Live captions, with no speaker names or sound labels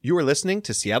You are listening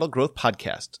to Seattle Growth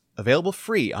Podcast, available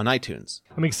free on iTunes.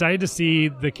 I'm excited to see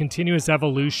the continuous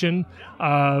evolution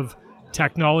of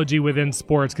technology within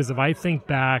sports, because if I think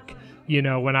back,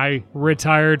 when I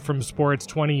retired from sports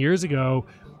 20 years ago,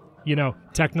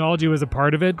 technology was a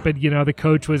part of it, but, the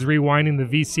coach was rewinding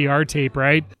the VCR tape,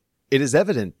 right? It is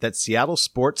evident that Seattle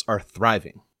sports are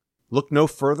thriving. Look no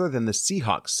further than the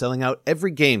Seahawks selling out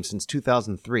every game since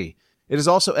 2003. It is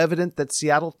also evident that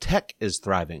Seattle tech is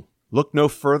thriving. Look no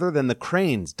further than the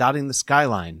cranes dotting the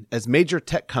skyline as major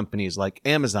tech companies like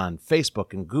Amazon,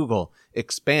 Facebook, and Google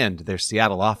expand their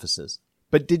Seattle offices.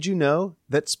 But did you know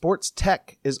that sports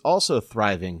tech is also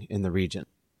thriving in the region?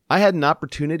 I had an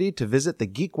opportunity to visit the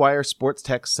GeekWire Sports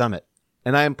Tech Summit,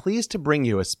 and I am pleased to bring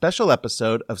you a special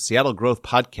episode of Seattle Growth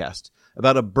Podcast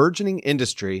about a burgeoning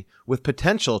industry with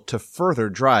potential to further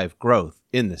drive growth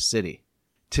in the city.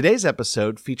 Today's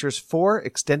episode features 4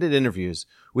 extended interviews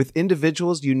with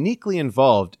individuals uniquely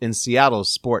involved in Seattle's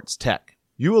sports tech.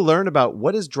 You will learn about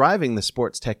what is driving the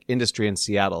sports tech industry in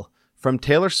Seattle from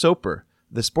Taylor Soper,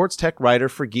 the sports tech writer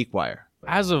for GeekWire.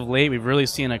 As of late, we've really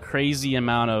seen a crazy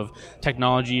amount of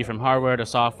technology, from hardware to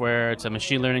software to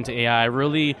machine learning to AI,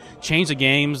 really change the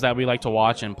games that we like to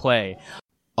watch and play.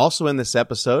 Also in this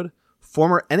episode,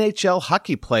 former NHL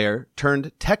hockey player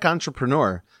turned tech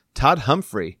entrepreneur Todd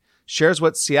Humphrey shares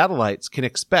what Seattleites can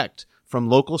expect from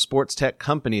local sports tech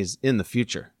companies in the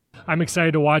future. I'm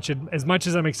excited to watch it. As much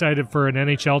as I'm excited for an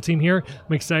NHL team here,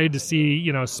 I'm excited to see,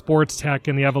 sports tech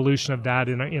and the evolution of that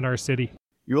in our city.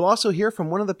 You will also hear from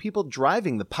one of the people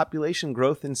driving the population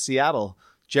growth in Seattle,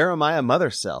 Jeremiah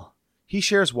Mothersell. He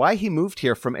shares why he moved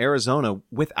here from Arizona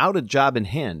without a job in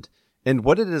hand and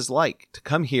what it is like to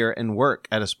come here and work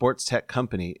at a sports tech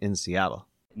company in Seattle.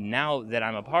 Now that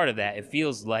I'm a part of that, it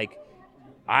feels like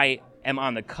I am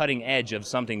on the cutting edge of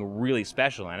something really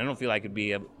special, and I don't feel I could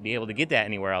be able to get that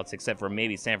anywhere else except for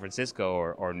maybe San Francisco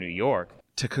or New York.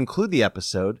 To conclude the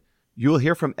episode, you will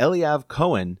hear from Eliav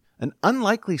Cohen, an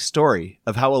unlikely story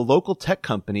of how a local tech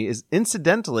company is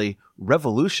incidentally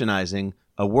revolutionizing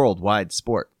a worldwide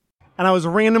sport. And I was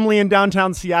randomly in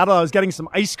downtown Seattle. I was getting some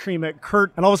ice cream at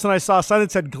Kurt, and all of a sudden I saw a sign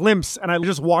that said Glimpse, and I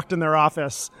just walked in their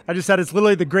office. I just said, it's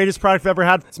literally the greatest product I've ever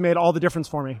had. It's made all the difference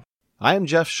for me. I am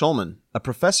Jeff Schulman, a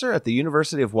professor at the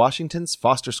University of Washington's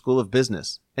Foster School of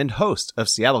Business and host of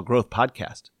Seattle Growth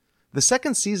Podcast. The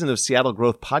second season of Seattle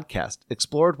Growth Podcast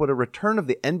explored what a return of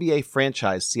the NBA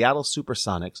franchise Seattle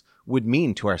Supersonics would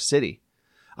mean to our city.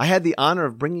 I had the honor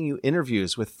of bringing you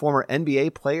interviews with former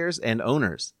NBA players and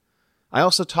owners. I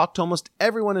also talked to almost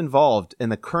everyone involved in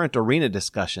the current arena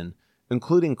discussion,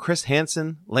 including Chris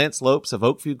Hansen, Lance Lopes of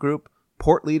Oakview Group,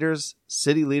 port leaders,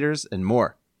 city leaders, and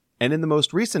more. And in the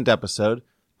most recent episode,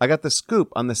 I got the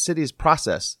scoop on the city's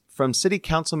process from City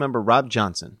Council member Rob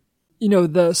Johnson.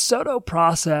 The SOTO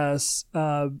process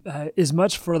is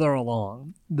much further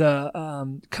along.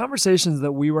 The conversations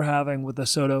that we were having with the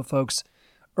SOTO folks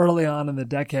early on in the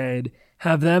decade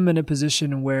have them in a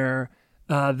position where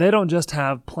they don't just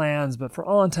have plans, but for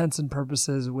all intents and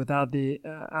purposes, without the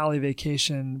alley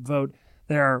vacation vote,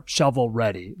 they're shovel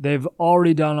ready. They've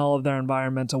already done all of their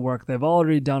environmental work. They've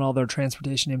already done all their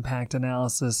transportation impact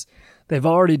analysis. They've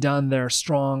already done their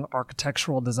strong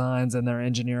architectural designs and their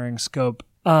engineering scope.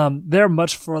 They're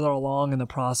much further along in the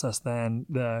process than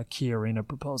the Key Arena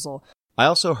proposal. I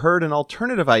also heard an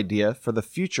alternative idea for the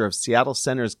future of Seattle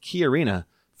Center's Key Arena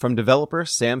from developer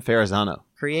Sam Ferrazzano.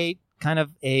 Create kind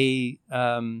of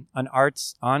an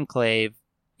arts enclave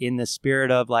in the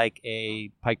spirit of like a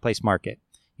Pike Place Market.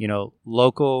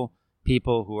 Local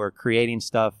people who are creating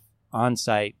stuff on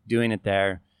site, doing it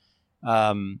there,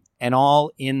 and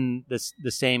all in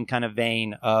the same kind of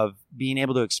vein of being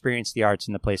able to experience the arts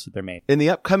in the place that they're made. In the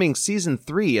upcoming Season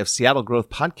 3 of Seattle Growth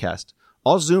Podcast,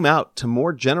 I'll zoom out to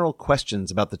more general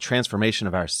questions about the transformation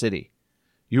of our city.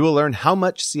 You will learn how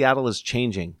much Seattle is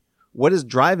changing, what is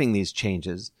driving these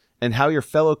changes, and how your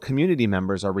fellow community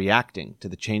members are reacting to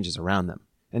the changes around them.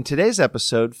 And today's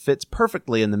episode fits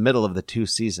perfectly in the middle of the 2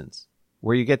 seasons,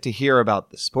 where you get to hear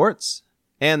about the sports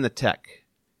and the tech.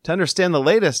 To understand the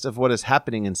latest of what is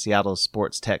happening in Seattle's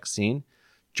sports tech scene,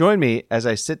 join me as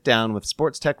I sit down with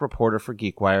sports tech reporter for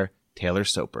GeekWire, Taylor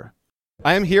Soper.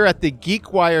 I am here at the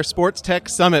GeekWire Sports Tech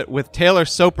Summit with Taylor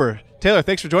Soper. Taylor,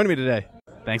 thanks for joining me today.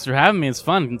 Thanks for having me. It's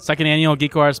fun. Second annual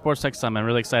GeekWire Sports Tech Summit. I'm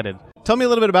really excited. Tell me a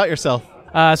little bit about yourself.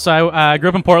 So I grew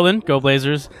up in Portland, go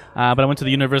Blazers, but I went to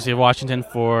the University of Washington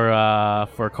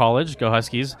for college, go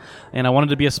Huskies, and I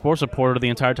wanted to be a sports reporter the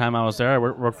entire time I was there. I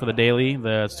worked for the Daily,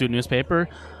 the student newspaper.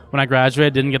 When I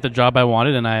graduated, didn't get the job I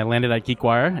wanted, and I landed at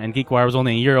GeekWire, and GeekWire was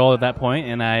only a year old at that point,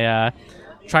 and I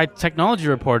tried technology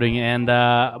reporting, and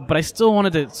but I still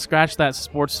wanted to scratch that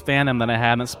sports fandom that I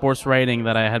had, and that sports writing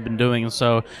that I had been doing. And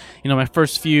so, my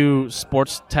first few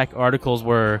sports tech articles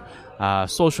were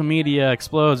social media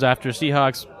explodes after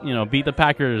Seahawks, beat the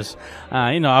Packers.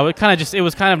 I would kind of just, it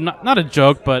was kind of not a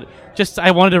joke, but just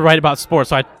I wanted to write about sports,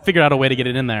 so I figured out a way to get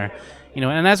it in there.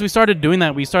 And as we started doing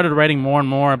that, we started writing more and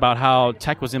more about how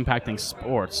tech was impacting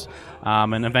sports.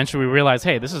 And eventually we realized,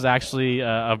 hey, this is actually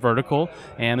a vertical,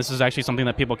 and this is actually something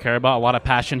that people care about. A lot of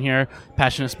passion here,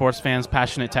 passionate sports fans,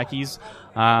 passionate techies.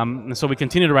 And so we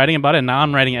continued writing about it, and now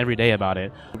I'm writing every day about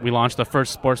it. We launched the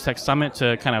first Sports Tech Summit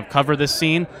to kind of cover this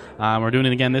scene. We're doing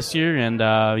it again this year, and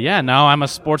now I'm a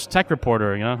sports tech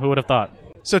reporter. Who would have thought?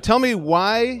 So tell me,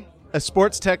 why a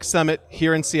Sports Tech Summit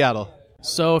here in Seattle?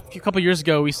 So a couple years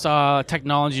ago, we saw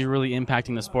technology really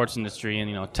impacting the sports industry,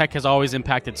 and tech has always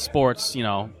impacted sports,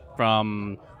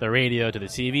 from the radio to the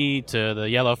TV to the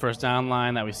yellow first down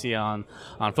line that we see on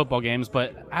football games.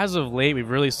 But as of late, we've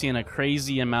really seen a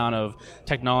crazy amount of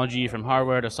technology, from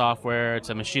hardware to software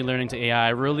to machine learning to AI,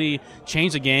 really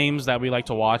change the games that we like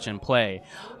to watch and play.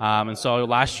 And so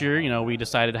last year, we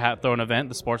decided to throw an event,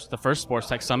 the first Sports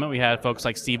Tech Summit. We had folks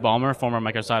like Steve Ballmer, former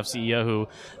Microsoft CEO who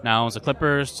now owns the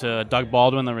Clippers, to Doug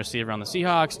Baldwin, the receiver on the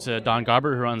Seahawks, to Don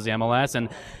Garber, who runs the MLS, and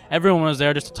everyone was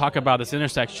there just to talk about this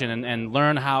intersection and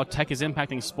learn how tech is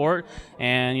impacting sport,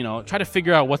 and try to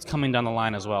figure out what's coming down the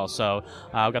line as well. So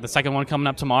we've got the second one coming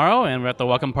up tomorrow, and we're at the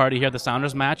welcome party here at the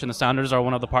Sounders match, and the Sounders are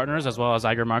one of the partners, as well as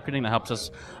Iger Marketing, that helps us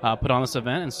put on this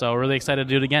event, and so we're really excited to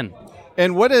do it again.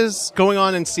 And what is going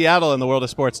on in Seattle in the world of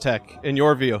sports tech, in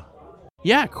your view?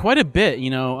 Yeah, quite a bit.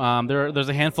 There's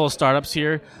a handful of startups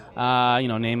here.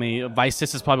 Namely,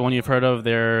 Visys is probably one you've heard of.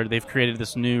 They've created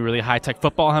this new really high-tech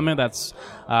football helmet that's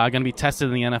going to be tested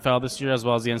in the NFL this year, as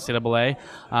well as the NCAA.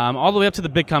 All the way up to the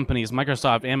big companies,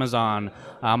 Microsoft, Amazon.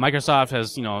 Microsoft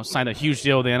has, signed a huge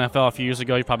deal with the NFL a few years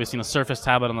ago. You've probably seen a Surface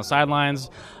tablet on the sidelines.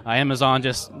 Amazon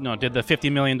just, did the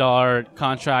 $50 million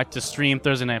contract to stream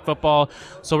Thursday Night Football.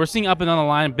 So we're seeing up and down the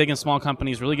line, big and small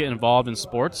companies really get involved in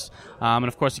sports. And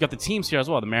of course, you got the teams here as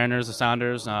well, the Mariners, the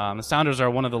Sounders. The Sounders are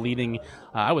one of the leading,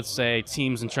 I would say,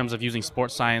 teams in terms of using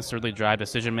sports science to really drive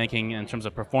decision-making in terms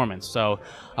of performance. So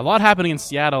a lot happening in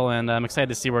Seattle, and I'm excited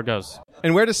to see where it goes.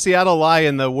 And where does Seattle lie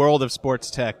in the world of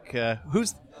sports tech?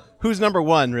 Who's number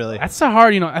one, really? That's so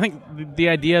hard. I think the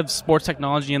idea of sports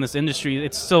technology in this industry,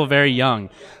 it's still very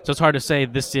young. So it's hard to say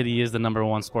this city is the number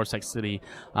one sports tech city.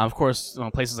 Of course,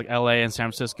 places like LA and San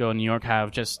Francisco and New York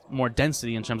have just more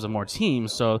density in terms of more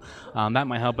teams. So that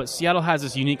might help. But Seattle has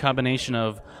this unique combination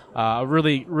of a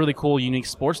really, really cool, unique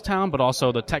sports town, but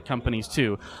also the tech companies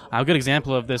too. A good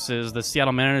example of this is the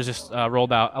Seattle Mariners just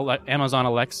rolled out Amazon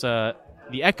Alexa,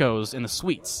 the Echoes in the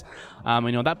suites.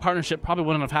 That partnership probably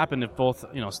wouldn't have happened if both,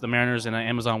 the Mariners and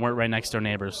Amazon weren't right next door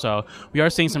neighbors. So we are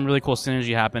seeing some really cool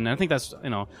synergy happen. And I think that's,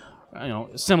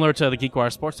 similar to the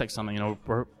GeekWire Sports Tech Summit.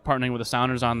 We're partnering with the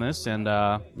Sounders on this, and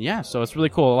so it's really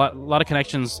cool. A lot of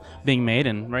connections being made,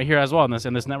 and right here as well in this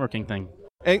networking thing.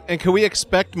 And can we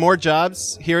expect more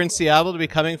jobs here in Seattle to be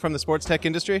coming from the sports tech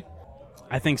industry?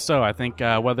 I think so. I think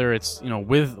whether it's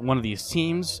with one of these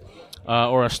teams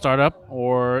or a startup,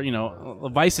 or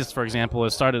Visys, for example,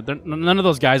 has started. None of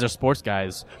those guys are sports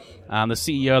guys. The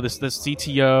CEO, the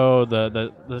CTO,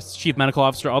 the chief medical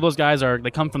officer, all those guys they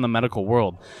come from the medical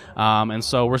world, and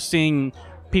so we're seeing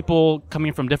people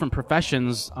coming from different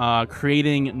professions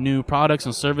creating new products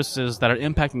and services that are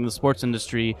impacting the sports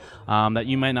industry that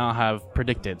you might not have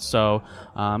predicted. So,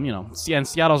 and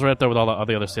Seattle's right up there with all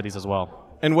the other cities as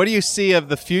well. And what do you see of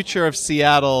the future of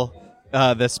Seattle,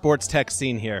 the sports tech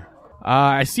scene here?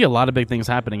 I see a lot of big things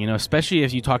happening, especially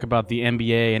if you talk about the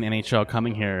NBA and NHL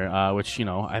coming here, which,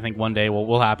 I think one day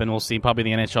will happen. We'll see probably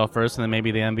the NHL first, and then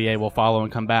maybe the NBA will follow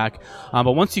and come back.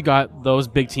 But once you got those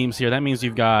big teams here, that means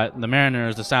you've got the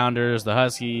Mariners, the Sounders, the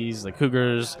Huskies, the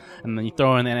Cougars, and then you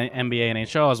throw in the NBA and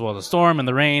NHL as well as the Storm and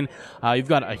the Reign. You've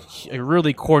got a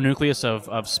really core nucleus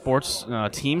of sports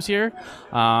teams here,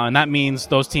 and that means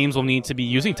those teams will need to be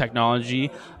using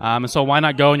technology. And so why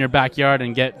not go in your backyard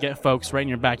and get folks right in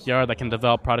your backyard that can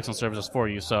develop products and services for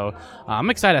you. So I'm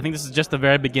excited. I think this is just the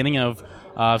very beginning of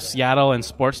Seattle and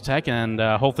sports tech, and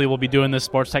hopefully we'll be doing this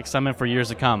Sports Tech Summit for years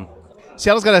to come.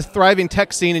 Seattle's got a thriving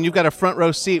tech scene, and you've got a front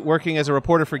row seat working as a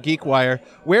reporter for GeekWire.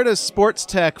 Where does sports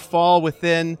tech fall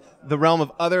within the realm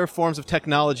of other forms of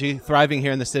technology thriving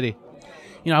here in the city?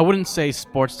 I wouldn't say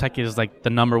sports tech is like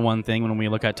the number one thing when we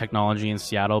look at technology in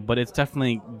Seattle, but it's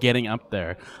definitely getting up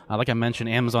there. Like I mentioned,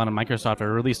 Amazon and Microsoft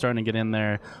are really starting to get in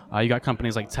there. You got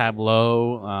companies like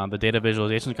Tableau, the data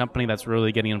visualization company, that's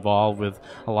really getting involved with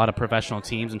a lot of professional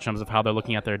teams in terms of how they're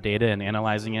looking at their data and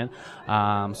analyzing it.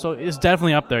 So it's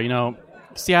definitely up there.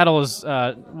 Seattle is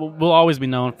will always be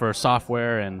known for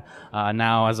software and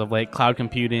now as of late cloud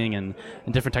computing and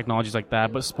different technologies like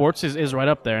that. But sports is right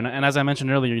up there. And as I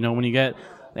mentioned earlier, when you get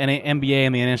an NBA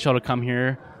and the NHL to come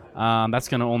here, that's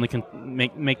going to only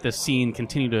make the scene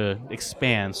continue to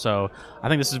expand. So I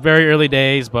think this is very early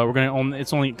days, but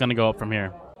it's only going to go up from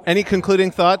here. Any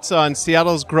concluding thoughts on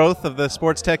Seattle's growth of the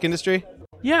sports tech industry?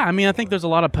 Yeah, I mean, I think there's a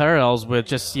lot of parallels with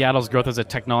just Seattle's growth as a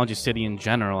technology city in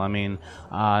general. I mean,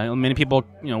 many people,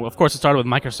 of course, it started with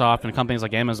Microsoft and companies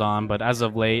like Amazon, but as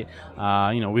of late,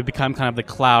 we've become kind of the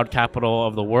cloud capital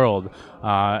of the world.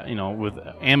 With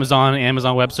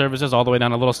Amazon Web Services, all the way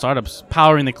down to little startups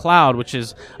powering the cloud, which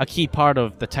is a key part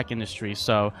of the tech industry.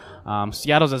 So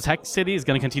Seattle's a tech city is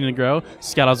going to continue to grow.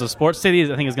 Seattle's a sports city,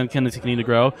 I think, is going to continue to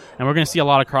grow. And we're going to see a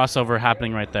lot of crossover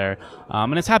happening right there.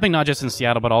 And it's happening not just in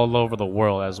Seattle, but all over the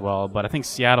world as well. But I think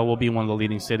Seattle will be one of the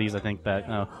leading cities, I think,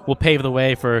 that will pave the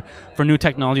way for new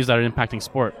technologies that are impacting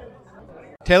sport.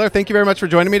 Taylor, thank you very much for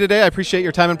joining me today. I appreciate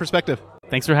your time and perspective.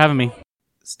 Thanks for having me.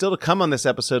 Still to come on this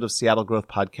episode of Seattle Growth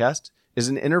Podcast is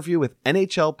an interview with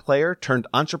NHL player turned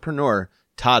entrepreneur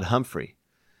Todd Humphrey.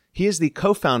 He is the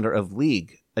co-founder of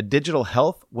League, a digital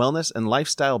health, wellness, and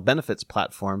lifestyle benefits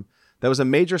platform that was a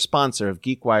major sponsor of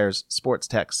GeekWire's Sports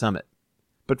Tech Summit.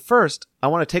 But first, I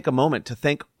want to take a moment to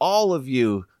thank all of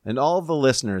you and all of the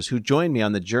listeners who joined me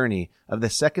on the journey of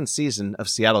the second season of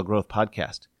Seattle Growth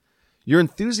Podcast. Your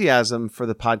enthusiasm for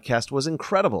the podcast was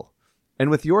incredible,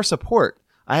 and with your support,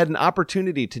 I had an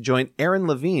opportunity to join Aaron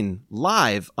Levine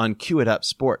live on Cue It Up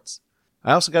Sports.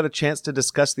 I also got a chance to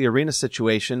discuss the arena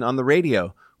situation on the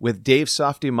radio with Dave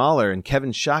Softy Mahler and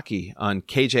Kevin Shockey on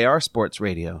KJR Sports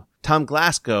Radio, Tom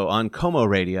Glasgow on Como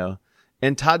Radio,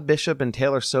 and Todd Bishop and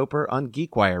Taylor Soper on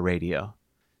GeekWire Radio.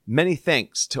 Many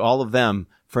thanks to all of them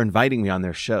for inviting me on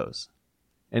their shows.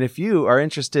 And if you are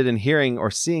interested in hearing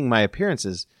or seeing my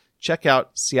appearances, check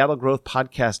out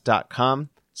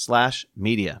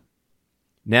seattlegrowthpodcast.com/media.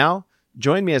 Now,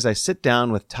 join me as I sit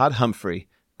down with Todd Humphrey,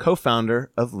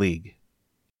 co-founder of League.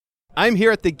 I'm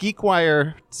here at the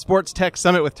GeekWire Sports Tech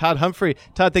Summit with Todd Humphrey.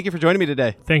 Todd, thank you for joining me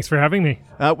today. Thanks for having me.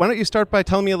 Why don't you start by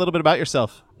telling me a little bit about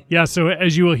yourself? Yeah, so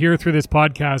as you will hear through this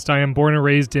podcast, I am born and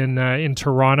raised in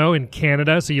Toronto, in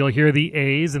Canada, so you'll hear the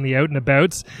A's and the out and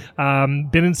abouts. Been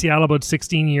in Seattle about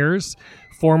 16 years.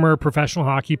 Former professional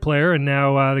hockey player, and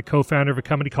now the co-founder of a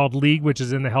company called League, which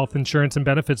is in the health insurance and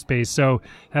benefits space. So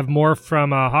have morphed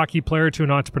from a hockey player to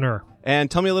an entrepreneur. And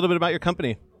tell me a little bit about your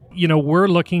company. We're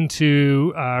looking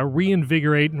to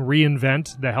reinvigorate and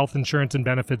reinvent the health insurance and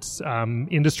benefits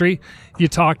industry. If you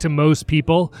talk to most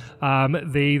people,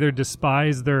 they either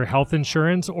despise their health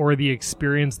insurance or the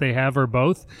experience they have, or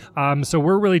both. So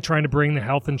we're really trying to bring the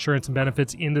health insurance and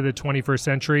benefits into the 21st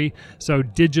century. So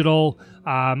digital,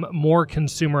 more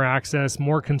consumer access,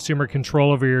 more consumer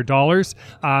control over your dollars,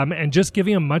 and just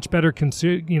giving a much better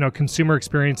consumer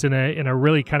experience in a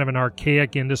really kind of an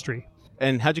archaic industry.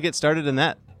 And how'd you get started in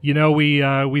that?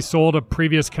 We sold a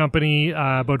previous company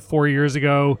about 4 years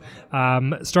ago,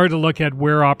 started to look at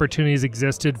where opportunities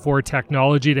existed for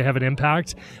technology to have an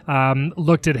impact,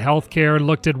 looked at healthcare,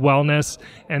 looked at wellness,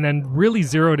 and then really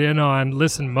zeroed in on,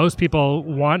 listen, most people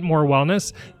want more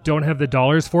wellness, don't have the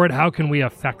dollars for it. How can we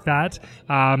affect that?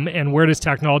 And where does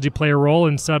technology play a role?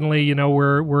 And suddenly,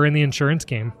 we're in the insurance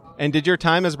game. And did your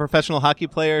time as a professional hockey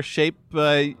player shape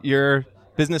your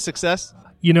business success?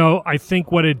 I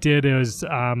think what it did is,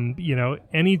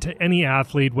 any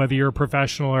athlete, whether you're a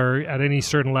professional or at any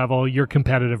certain level, you're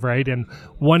competitive, right? And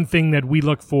one thing that we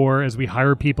look for as we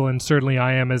hire people, and certainly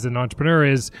I am as an entrepreneur,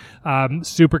 is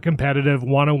super competitive,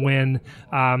 want to win.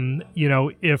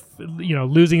 If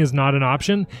losing is not an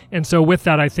option. And so with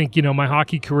that, I think my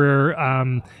hockey career,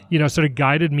 sort of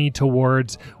guided me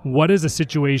towards what is a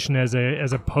situation as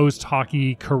a post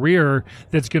hockey career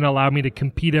that's going to allow me to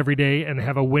compete every day and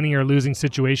have a winning or losing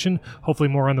situation, hopefully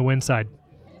more on the win side.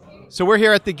 So we're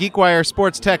here at the GeekWire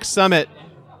Sports Tech Summit.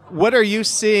 What are you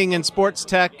seeing in sports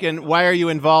tech, and why are you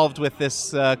involved with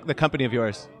this the company of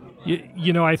yours?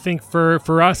 I think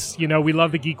for us, we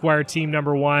love the GeekWire team,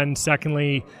 number one.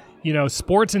 Secondly,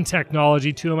 sports and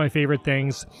technology, two of my favorite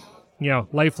things.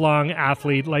 Lifelong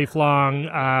athlete, lifelong,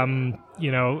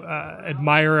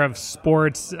 admirer of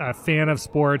sports, fan of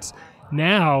sports.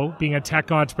 Now, being a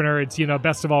tech entrepreneur, it's,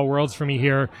 best of all worlds for me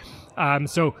here.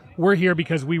 So we're here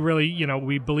because we really,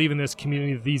 we believe in this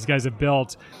community that these guys have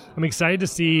built. I'm excited to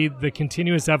see the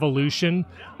continuous evolution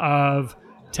of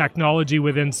technology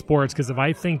within sports, because if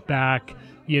I think back,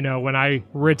 when I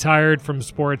retired from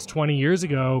sports 20 years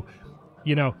ago,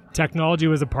 technology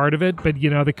was a part of it, but,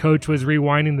 the coach was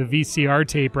rewinding the VCR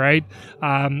tape, right?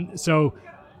 So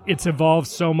it's evolved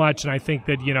so much, and I think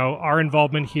that, our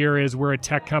involvement here is we're a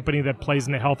tech company that plays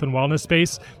in the health and wellness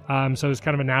space, so it's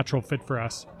kind of a natural fit for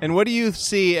us. And what do you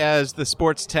see as the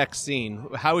sports tech scene?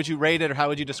 How would you rate it, or how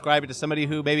would you describe it to somebody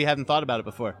who maybe hadn't thought about it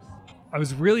before? I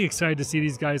was really excited to see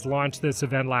these guys launch this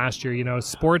event last year.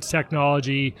 Sports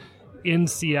technology in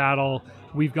Seattle.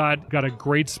 We've got a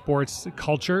great sports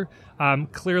culture,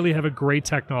 clearly have a great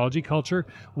technology culture.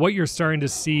 What you're starting to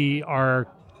see are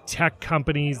tech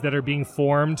companies that are being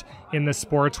formed in the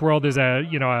sports world. There's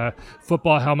a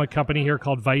football helmet company here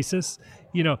called Visus.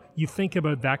 You think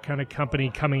about that kind of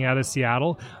company coming out of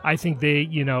Seattle. I think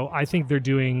they're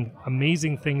doing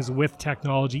amazing things with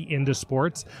technology into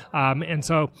sports. And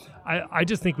so I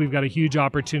just think we've got a huge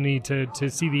opportunity to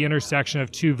see the intersection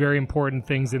of two very important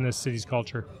things in this city's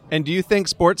culture. And do you think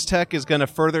sports tech is going to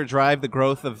further drive the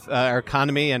growth of our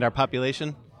economy and our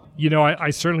population? I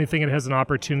certainly think it has an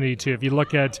opportunity to. If you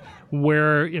look at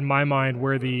where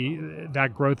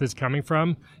that growth is coming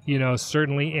from,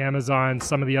 certainly Amazon,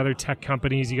 some of the other tech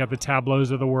companies, you got the Tableaus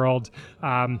of the world.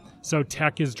 So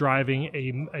tech is driving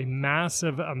a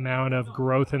massive amount of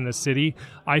growth in the city.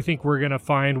 I think we're going to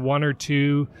find one or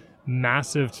two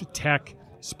massive tech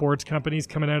sports companies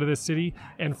coming out of the city,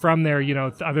 and from there,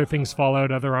 other things fall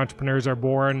out, other entrepreneurs are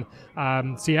born.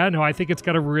 I think it's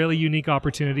got a really unique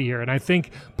opportunity here, and I think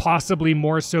possibly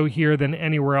more so here than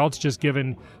anywhere else, just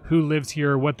given who lives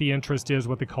here, what the interest is,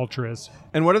 what the culture is.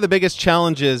 And what are the biggest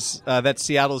challenges that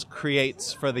Seattle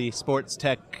creates for the sports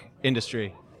tech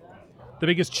industry? The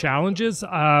biggest challenges?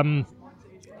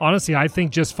 Honestly, I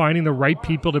think just finding the right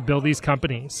people to build these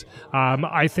companies.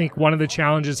 I think one of the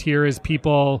challenges here is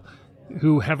people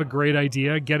who have a great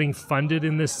idea. Getting funded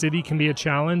in this city can be a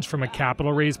challenge from a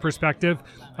capital raise perspective.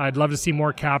 I'd love to see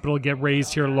more capital get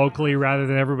raised here locally rather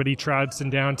than everybody trudging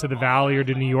down to the Valley or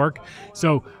to New York.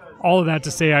 So all of that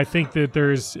to say, I think that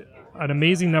there's an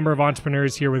amazing number of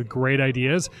entrepreneurs here with great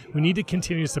ideas. We need to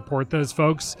continue to support those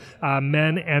folks,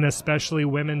 men and especially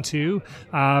women too,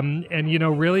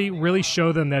 and really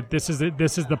show them that this is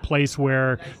the place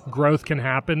where growth can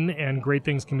happen and great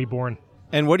things can be born.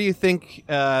 And what do you think,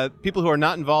 people who are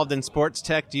not involved in sports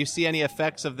tech, do you see any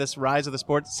effects of this rise of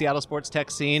the Seattle sports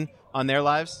tech scene on their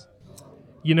lives?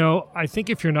 I think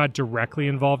if you're not directly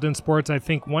involved in sports, I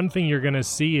think one thing you're going to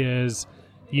see is,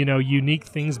 unique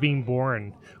things being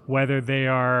born, whether they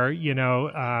are,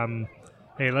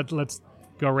 hey, let's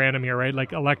go random here, right?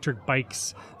 Like electric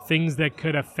bikes, things that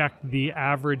could affect the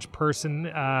average person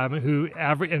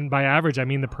and by average, I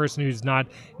mean the person who's not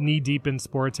knee deep in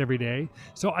sports every day.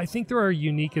 So I think there are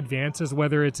unique advances,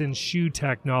 whether it's in shoe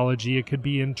technology, it could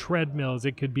be in treadmills,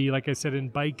 it could be, like I said, in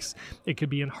bikes, it could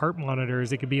be in heart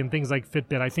monitors, it could be in things like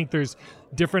Fitbit. I think there's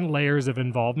different layers of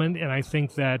involvement, and I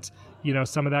think that,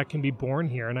 some of that can be born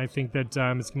here, and I think that it's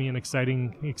going to be an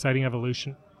exciting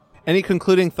evolution. Any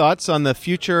concluding thoughts on the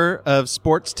future of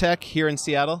sports tech here in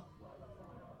Seattle?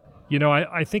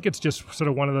 I think it's just sort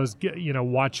of one of those,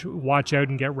 watch out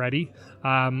and get ready.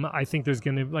 I think there's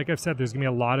going to, like I've said, there's going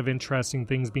to be a lot of interesting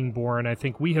things being born. I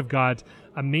think we have got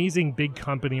amazing big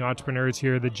company entrepreneurs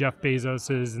here, the Jeff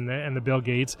Bezoses and the Bill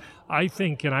Gates. I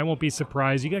think, and I won't be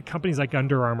surprised, you got companies like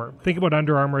Under Armour. Think about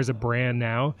Under Armour as a brand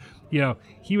now.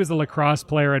 He was a lacrosse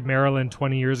player at Maryland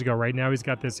 20 years ago. Right now he's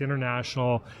got this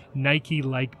international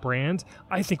Nike-like brand.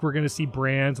 I think we're going to see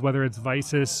brands, whether it's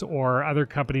Visus or other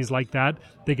companies like that,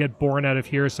 they get born out of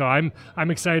here. So I'm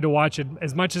excited to watch it.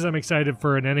 As much as I'm excited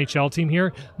for an NHL team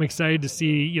here, I'm excited to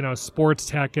see, sports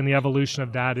tech and the evolution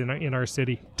of that in our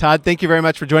city. Todd, thank you very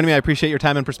much for joining me. I appreciate your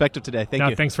time and perspective today. Thank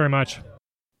you. Thanks very much.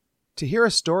 To hear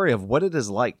a story of what it is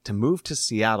like to move to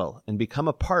Seattle and become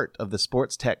a part of the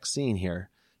sports tech scene here,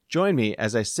 join me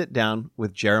as I sit down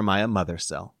with Jeremiah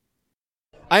Mothersell.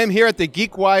 I am here at the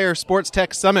GeekWire Sports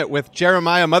Tech Summit with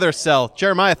Jeremiah Mothersell.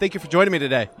 Jeremiah, thank you for joining me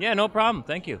today. Yeah, no problem.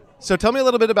 Thank you. So tell me a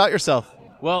little bit about yourself.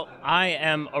 Well, I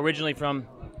am originally from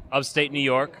upstate New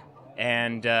York,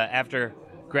 and after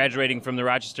graduating from the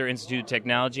Rochester Institute of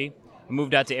Technology, I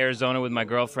moved out to Arizona with my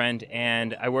girlfriend,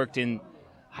 and I worked in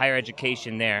higher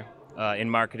education there in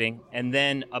marketing. And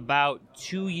then about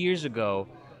 2 years ago,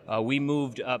 we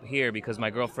moved up here because my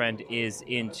girlfriend is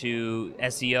into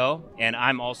SEO, and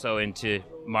I'm also into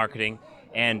marketing.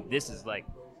 And this is like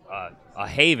a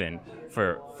haven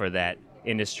for that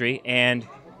industry. And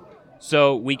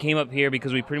so we came up here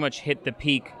because we pretty much hit the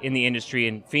peak in the industry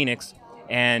in Phoenix.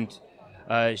 And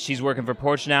she's working for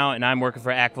Porch now, and I'm working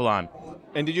for Aquilon.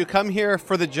 And did you come here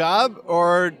for the job,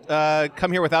 or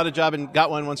come here without a job and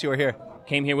got one once you were here?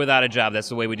 Came here without a job. That's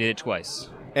the way we did it twice.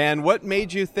 And what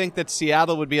made you think that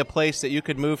Seattle would be a place that you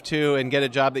could move to and get a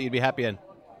job that you'd be happy in?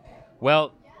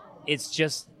 Well, it's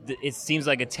just, it seems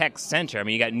like a tech center. I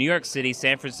mean, you got New York City,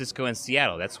 San Francisco, and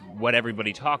Seattle. That's what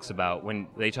everybody talks about when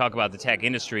they talk about the tech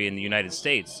industry in the United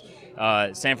States.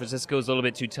 San Francisco is a little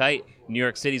bit too tight. New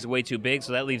York City's way too big,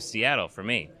 so that leaves Seattle for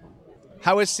me.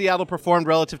 How has Seattle performed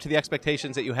relative to the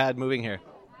expectations that you had moving here?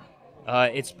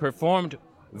 It's performed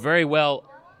very well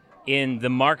in the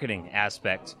marketing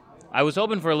aspect. I was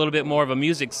hoping for a little bit more of a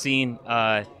music scene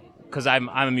because I'm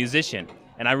a musician,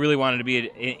 and I really wanted to be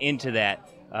into that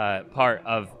part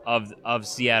of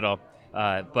Seattle,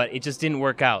 but it just didn't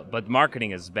work out. But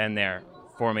marketing has been there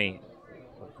for me,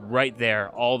 right there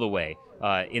all the way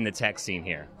in the tech scene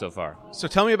here so far. So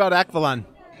tell me about Aquilon.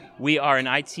 We are an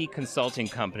IT consulting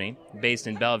company based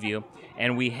in Bellevue,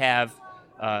 and we have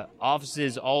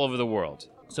offices all over the world.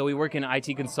 So we work in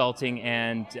IT consulting,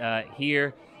 and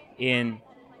here in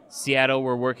Seattle,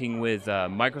 we're working with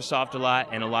Microsoft a lot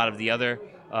and a lot of the other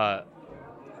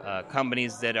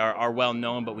companies that are well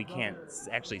known, but we can't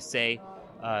actually say.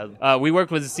 We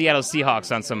worked with the Seattle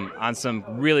Seahawks on some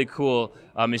really cool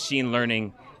machine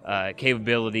learning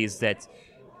capabilities that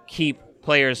keep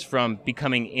players from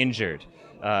becoming injured.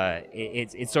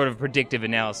 It's sort of predictive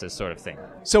analysis sort of thing.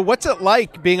 So what's it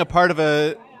like being a part of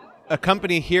a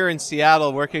company here in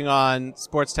Seattle working on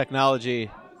sports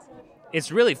technology?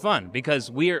 It's really fun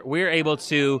because we're able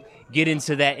to get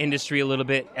into that industry a little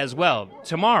bit as well.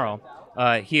 Tomorrow,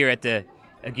 here at the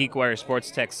GeekWire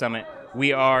Sports Tech Summit,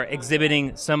 we are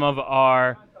exhibiting some of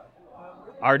our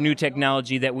new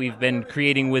technology that we've been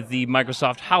creating with the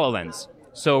Microsoft HoloLens.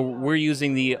 So we're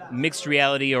using the mixed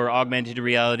reality or augmented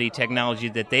reality technology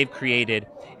that they've created,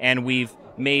 and we've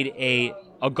made a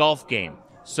golf game.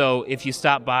 So if you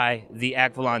stop by the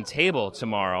Aquilon table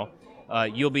tomorrow,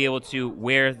 you'll be able to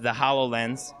wear the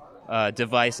HoloLens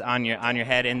device on your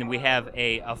head, and we have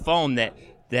a phone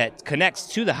that connects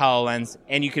to the HoloLens,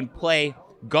 and you can play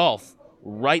golf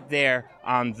right there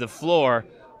on the floor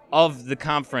of the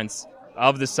conference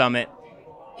of the summit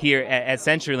here at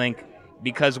CenturyLink,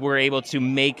 because we're able to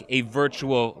make a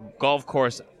virtual golf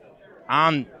course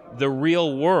on the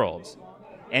real world,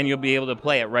 and you'll be able to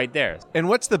play it right there. And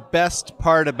what's the best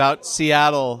part about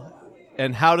Seattle,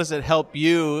 and how does it help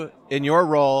you in your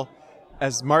role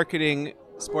as marketing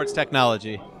sports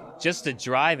technology? Just the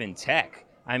drive in tech.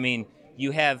 I mean,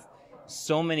 you have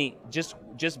so many, just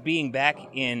being back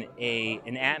in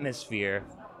an atmosphere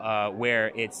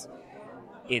where it's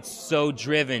so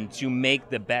driven to make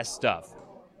the best stuff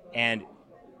and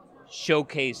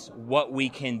showcase what we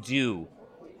can do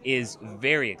is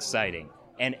very exciting.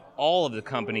 And all of the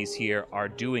companies here are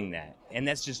doing that. And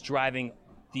that's just driving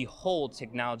the whole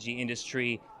technology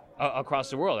industry across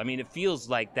the world. I mean, it feels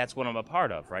like that's what I'm a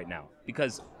part of right now,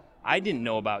 because I didn't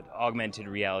know about augmented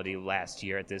reality last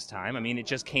year at this time. I mean, it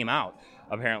just came out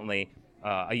apparently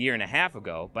a year and a half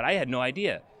ago, but I had no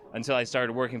idea until I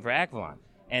started working for Aquilon.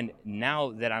 And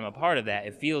now that I'm a part of that,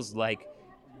 it feels like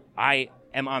I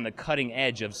am on the cutting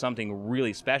edge of something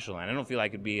really special, and I don't feel I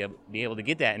could be able to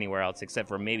get that anywhere else except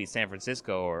for maybe San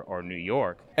Francisco or New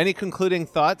York. Any concluding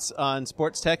thoughts on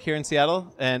sports tech here in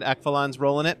Seattle and Aquilon's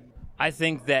role in it? I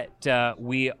think that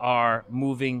we are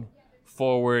moving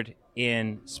forward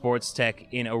in sports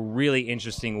tech in a really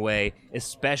interesting way,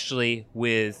 especially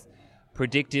with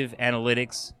predictive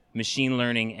analytics, machine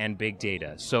learning, and big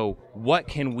data. So what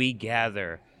can we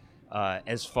gather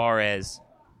as far as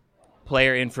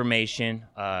player information,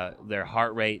 their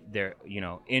heart rate, their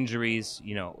injuries,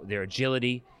 their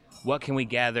agility? What can we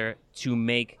gather to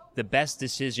make the best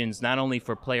decisions, not only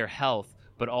for player health,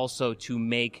 but also to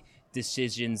make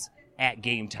decisions at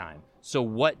game time? So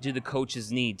what do the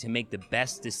coaches need to make the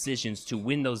best decisions to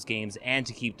win those games and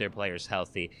to keep their players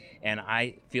healthy? And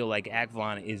I feel like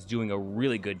Aquilon is doing a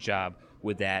really good job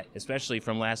with that, especially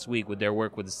from last week with their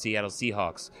work with the Seattle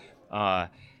Seahawks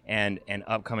and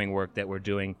upcoming work that we're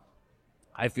doing.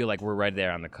 I feel like we're right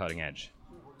there on the cutting edge.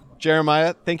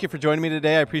 Jeremiah, thank you for joining me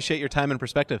today. I appreciate your time and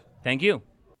perspective. Thank you.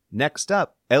 Next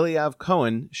up, Eliav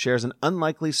Cohen shares an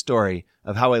unlikely story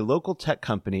of how a local tech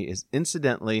company is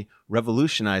incidentally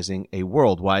revolutionizing a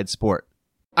worldwide sport.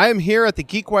 I am here at the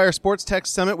GeekWire Sports Tech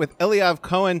Summit with Eliav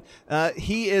Cohen.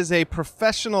 He is a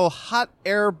professional hot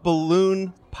air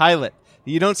balloon pilot.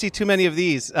 You don't see too many of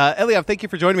these. Eliav, thank you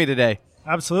for joining me today.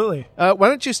 Absolutely. Why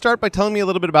don't you start by telling me a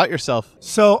little bit about yourself?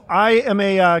 So I am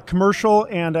a commercial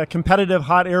and a competitive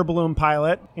hot air balloon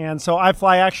pilot. And so I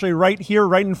fly actually right here,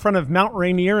 right in front of Mount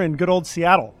Rainier in good old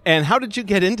Seattle. And how did you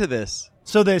get into this?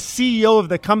 So the CEO of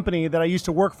the company that I used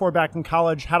to work for back in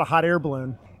college had a hot air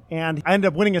balloon. And I ended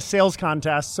up winning a sales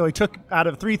contest. So he took, out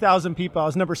of 3,000 people, I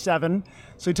was number 7.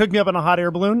 So he took me up on a hot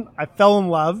air balloon. I fell in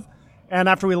love. And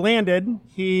after we landed,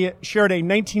 he shared a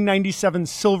 1997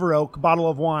 Silver Oak bottle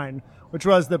of wine, which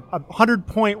was the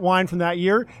 100-point wine from that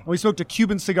year. And we smoked a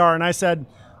Cuban cigar, and I said,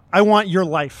 I want your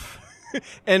life.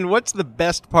 And what's the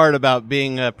best part about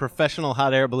being a professional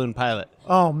hot air balloon pilot?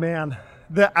 Oh, man.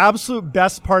 The absolute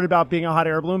best part about being a hot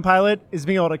air balloon pilot is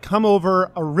being able to come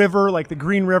over a river like the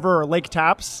Green River or Lake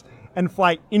Tapps and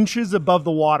fly inches above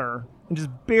the water and just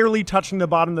barely touching the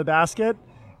bottom of the basket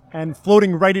and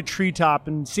floating right at treetop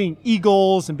and seeing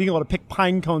eagles and being able to pick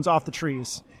pine cones off the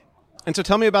trees. And so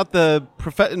tell me about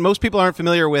most people aren't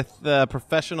familiar with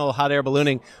professional hot air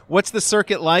ballooning. What's the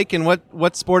circuit like, and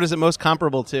what sport is it most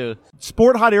comparable to?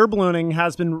 Sport hot air ballooning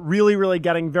has been really, really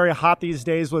getting very hot these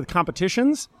days with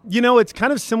competitions. You know, it's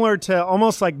kind of similar to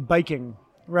almost like biking,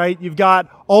 right? You've got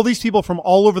all these people from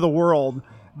all over the world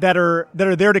that are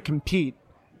there to compete.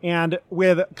 And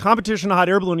with competition hot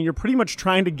air ballooning, you're pretty much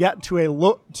trying to get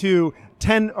to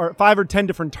 5 or 10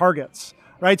 different targets.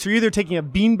 Right, so you're either taking a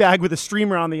beanbag with a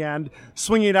streamer on the end,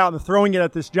 swinging it out and throwing it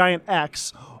at this giant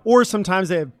X, or sometimes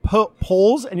they have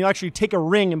poles, and you actually take a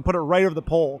ring and put it right over the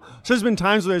pole. So there's been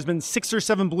times where there's been 6 or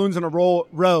 7 balloons in a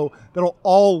row that'll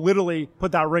all literally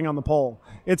put that ring on the pole.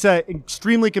 It's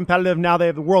extremely competitive. Now they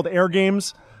have the World Air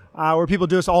Games, where people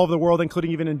do this all over the world,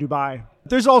 including even in Dubai.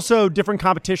 There's also different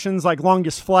competitions like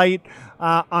longest flight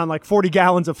on like 40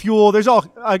 gallons of fuel. There's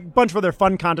a bunch of other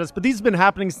fun contests, but these have been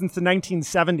happening since the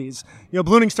 1970s. You know,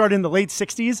 ballooning started in the late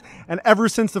 60s, and ever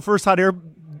since the first hot air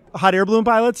balloon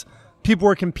pilots, people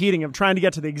were competing of trying to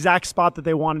get to the exact spot that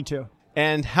they wanted to.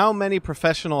 And how many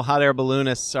professional hot air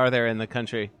balloonists are there in the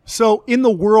country? So in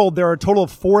the world, there are a total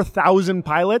of 4,000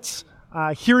 pilots.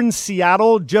 Here in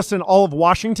Seattle, just in all of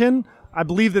Washington, I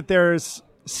believe that there's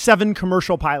 7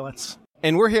 commercial pilots.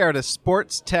 And we're here at a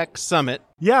Sports Tech Summit.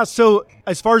 Yeah, so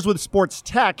as far as with sports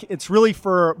tech, it's really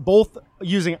for both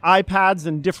using iPads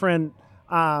and different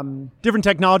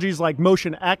technologies like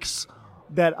Motion X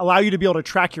that allow you to be able to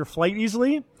track your flight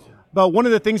easily. But one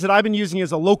of the things that I've been using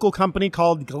is a local company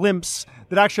called Glimpse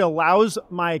that actually allows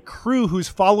my crew who's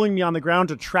following me on the ground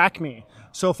to track me.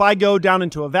 So if I go down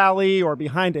into a valley or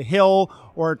behind a hill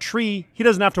or a tree, he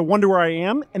doesn't have to wonder where I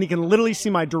am, and he can literally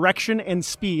see my direction and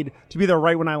speed to be there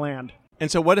right when I land. And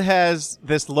so what has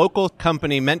this local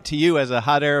company meant to you as a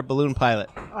hot air balloon pilot?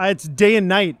 It's day and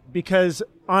night, because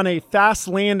on a fast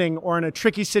landing or in a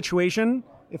tricky situation,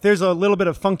 if there's a little bit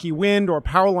of funky wind or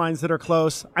power lines that are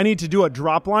close, I need to do a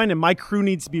drop line, and my crew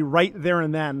needs to be right there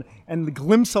and then. And the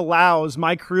Glimpse allows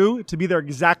my crew to be there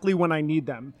exactly when I need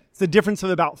them. It's the difference of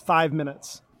about 5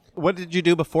 minutes. What did you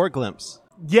do before Glimpse?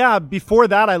 Yeah, before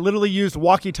that, I literally used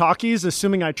walkie-talkies,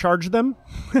 assuming I charged them.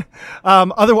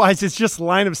 Otherwise, it's just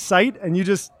line of sight, and you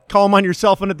just call them on your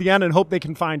cell phone at the end and hope they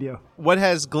can find you. What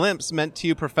has Glimpse meant to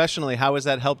you professionally? How has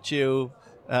that helped you?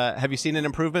 Have you seen an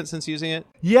improvement since using it?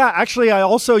 Yeah, actually, I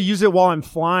also use it while I'm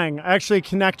flying. I actually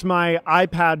connect my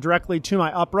iPad directly to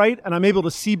my upright, and I'm able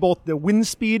to see both the wind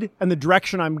speed and the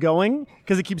direction I'm going,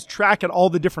 because it keeps track at all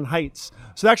the different heights.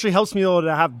 So it actually helps me able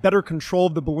to have better control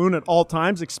of the balloon at all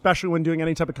times, especially when doing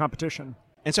any type of competition.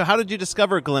 And so how did you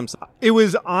discover Glimpse? It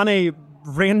was on a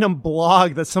random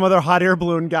blog that some other hot air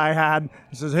balloon guy had.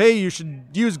 He says, hey, you should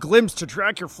use Glimpse to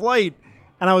track your flight.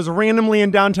 And I was randomly in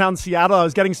downtown Seattle. I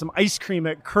was getting some ice cream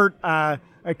at Kurt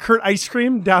Ice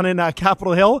Cream down in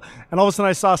Capitol Hill. And all of a sudden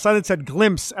I saw a sign that said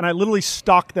Glimpse, and I literally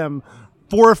stalked them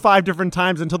 4 or 5 different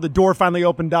times until the door finally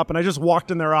opened up. And I just walked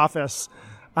in their office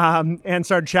and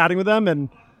started chatting with them. And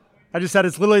I just said,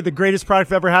 it's literally the greatest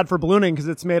product I've ever had for ballooning, because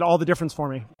it's made all the difference for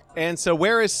me. And so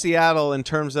where is Seattle in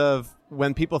terms of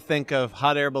when people think of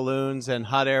hot air balloons and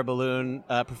hot air balloon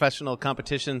professional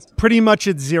competitions? Pretty much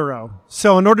at 0.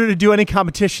 So in order to do any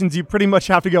competitions, you pretty much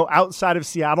have to go outside of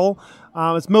Seattle.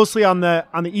 It's mostly on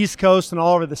the East Coast and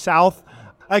all over the South,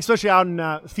 especially out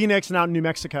in Phoenix and out in New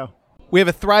Mexico. We have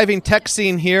a thriving tech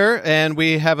scene here, and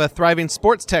we have a thriving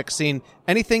sports tech scene.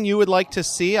 Anything you would like to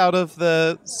see out of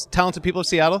the talented people of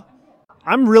Seattle?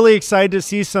 I'm really excited to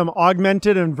see some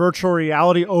augmented and virtual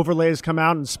reality overlays come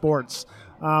out in sports.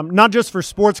 Not just for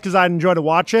sports because I'd enjoy to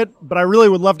watch it, but I really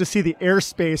would love to see the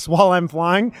airspace while I'm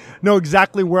flying, know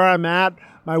exactly where I'm at,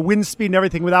 my wind speed and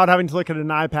everything without having to look at an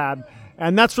iPad.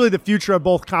 And that's really the future of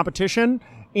both competition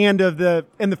and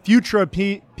the future of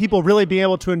people really being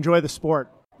able to enjoy the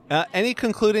sport. Any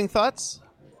concluding thoughts?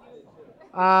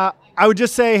 I would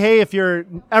just say, hey, if you're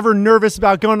ever nervous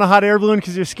about going to a hot air balloon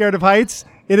because you're scared of heights,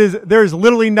 there's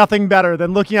literally nothing better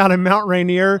than looking out at Mount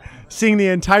Rainier, seeing the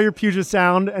entire Puget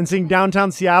Sound, and seeing downtown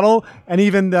Seattle, and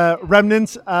even the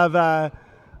remnants of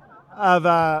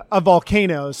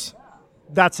volcanoes.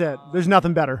 That's it. There's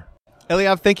nothing better.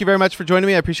 Eliav, thank you very much for joining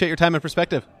me. I appreciate your time and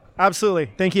perspective.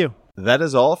 Absolutely. Thank you. That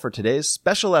is all for today's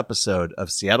special episode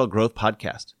of Seattle Growth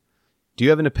Podcast. Do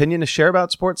you have an opinion to share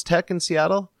about sports tech in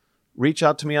Seattle? Reach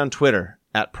out to me on Twitter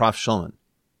at Prof. Schulman.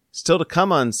 Still to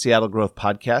come on Seattle Growth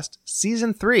Podcast,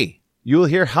 Season 3. You will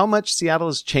hear how much Seattle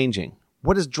is changing,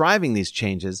 what is driving these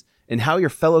changes, and how your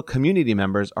fellow community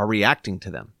members are reacting to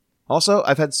them. Also,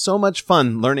 I've had so much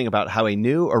fun learning about how a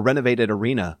new or renovated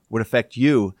arena would affect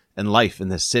you and life in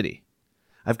this city.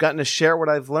 I've gotten to share what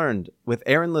I've learned with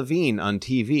Aaron Levine on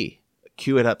TV,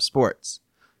 Cue It Up Sports,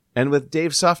 and with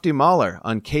Dave Softy Mahler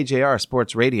on KJR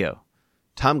Sports Radio,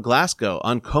 Tom Glasgow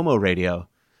on Como Radio,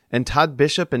 and Todd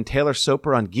Bishop and Taylor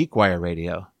Soper on GeekWire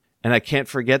Radio. And I can't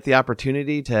forget the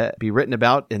opportunity to be written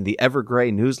about in the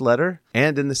Evergrey newsletter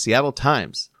and in the Seattle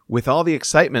Times. With all the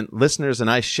excitement listeners and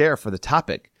I share for the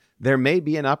topic, there may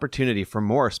be an opportunity for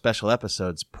more special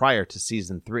episodes prior to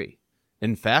Season 3.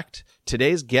 In fact,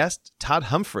 today's guest, Todd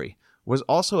Humphrey, was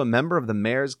also a member of the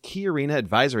Mayor's Key Arena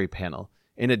Advisory Panel,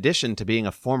 in addition to being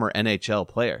a former NHL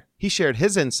player. He shared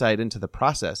his insight into the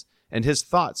process and his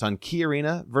thoughts on Key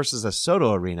Arena versus a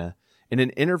SoDo Arena in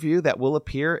an interview that will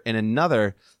appear in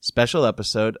another special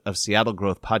episode of Seattle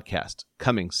Growth Podcast,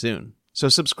 coming soon. So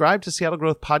subscribe to Seattle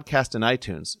Growth Podcast in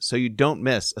iTunes so you don't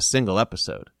miss a single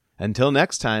episode. Until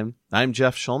next time, I'm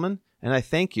Jeff Schulman, and I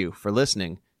thank you for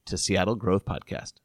listening to Seattle Growth Podcast.